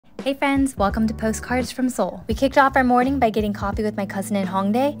Hey friends, welcome to Postcards from Seoul. We kicked off our morning by getting coffee with my cousin in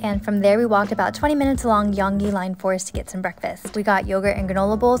Hongdae, and from there we walked about 20 minutes along Yonggi Line Forest to get some breakfast. We got yogurt and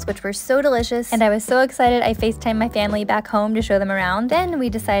granola bowls, which were so delicious, and I was so excited I FaceTimed my family back home to show them around. Then we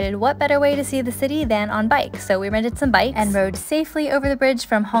decided what better way to see the city than on bike, so we rented some bikes and rode safely over the bridge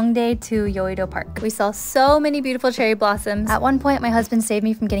from Hongdae to Yoido Park. We saw so many beautiful cherry blossoms. At one point, my husband saved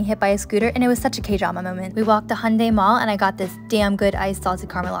me from getting hit by a scooter, and it was such a K-drama moment. We walked to Hyundai Mall, and I got this damn good iced salted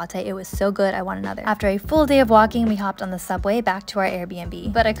caramel latte. It was so good, I want another. After a full day of walking, we hopped on the subway back to our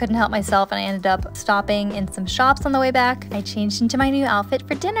Airbnb. But I couldn't help myself and I ended up stopping in some shops on the way back. I changed into my new outfit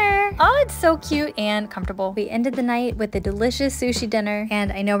for dinner. Oh, it's so cute and comfortable. We ended the night with a delicious sushi dinner,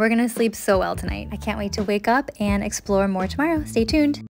 and I know we're gonna sleep so well tonight. I can't wait to wake up and explore more tomorrow. Stay tuned.